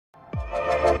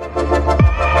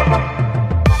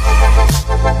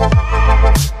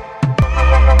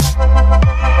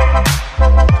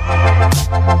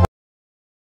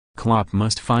Klopp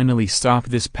must finally stop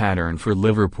this pattern for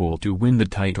Liverpool to win the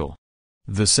title.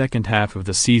 The second half of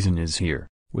the season is here,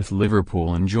 with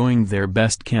Liverpool enjoying their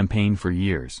best campaign for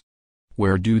years.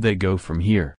 Where do they go from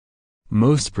here?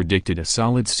 Most predicted a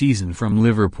solid season from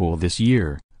Liverpool this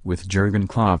year, with Jurgen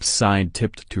Klopp's side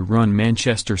tipped to run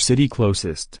Manchester City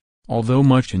closest, although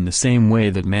much in the same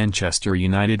way that Manchester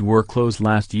United were close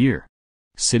last year.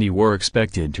 City were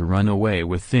expected to run away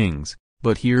with things,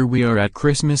 but here we are at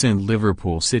Christmas and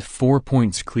Liverpool sit 4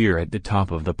 points clear at the top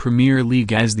of the Premier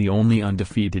League as the only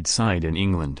undefeated side in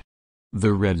England.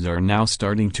 The Reds are now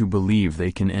starting to believe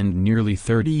they can end nearly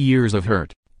 30 years of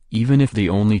hurt, even if the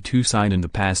only two side in the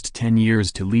past 10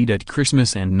 years to lead at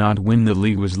Christmas and not win the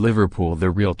league was Liverpool. The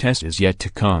real test is yet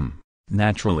to come,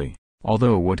 naturally,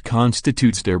 although what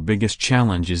constitutes their biggest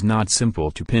challenge is not simple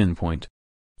to pinpoint.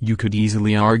 You could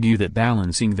easily argue that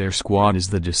balancing their squad is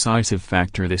the decisive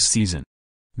factor this season.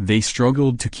 They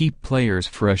struggled to keep players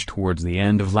fresh towards the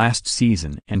end of last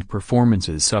season and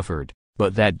performances suffered,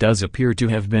 but that does appear to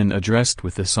have been addressed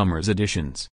with the summer's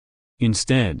additions.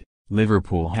 Instead,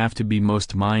 Liverpool have to be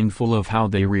most mindful of how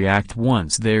they react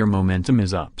once their momentum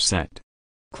is upset.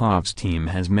 Klopp's team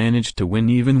has managed to win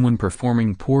even when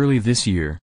performing poorly this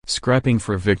year, scrapping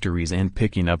for victories and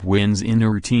picking up wins in a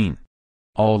routine.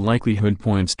 All likelihood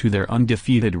points to their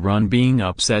undefeated run being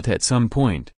upset at some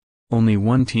point. Only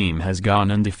one team has gone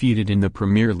undefeated in the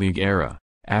Premier League era,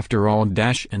 after all,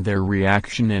 and their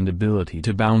reaction and ability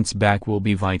to bounce back will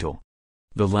be vital.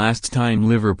 The last time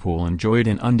Liverpool enjoyed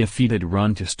an undefeated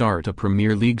run to start a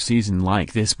Premier League season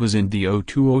like this was in the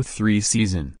 02-03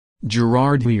 season.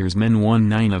 Gerard Weir's men won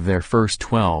 9 of their first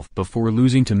 12 before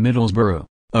losing to Middlesbrough,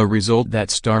 a result that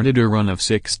started a run of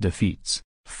 6 defeats,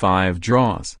 5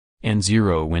 draws, and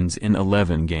 0 wins in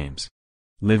 11 games.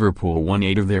 Liverpool won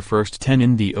 8 of their first 10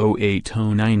 in the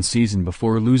 08-09 season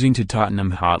before losing to Tottenham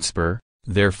Hotspur,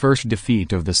 their first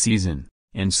defeat of the season,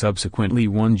 and subsequently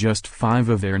won just 5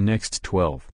 of their next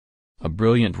 12. A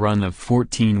brilliant run of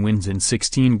 14 wins in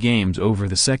 16 games over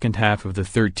the second half of the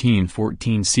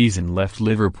 13-14 season left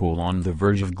Liverpool on the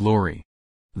verge of glory.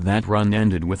 That run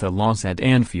ended with a loss at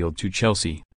Anfield to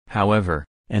Chelsea, however,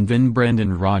 and then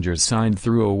Brendan Rodgers' side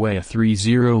threw away a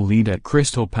 3-0 lead at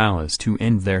Crystal Palace to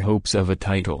end their hopes of a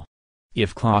title.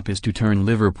 If Klopp is to turn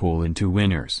Liverpool into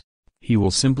winners, he will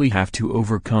simply have to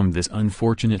overcome this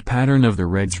unfortunate pattern of the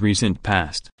Reds' recent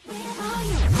past.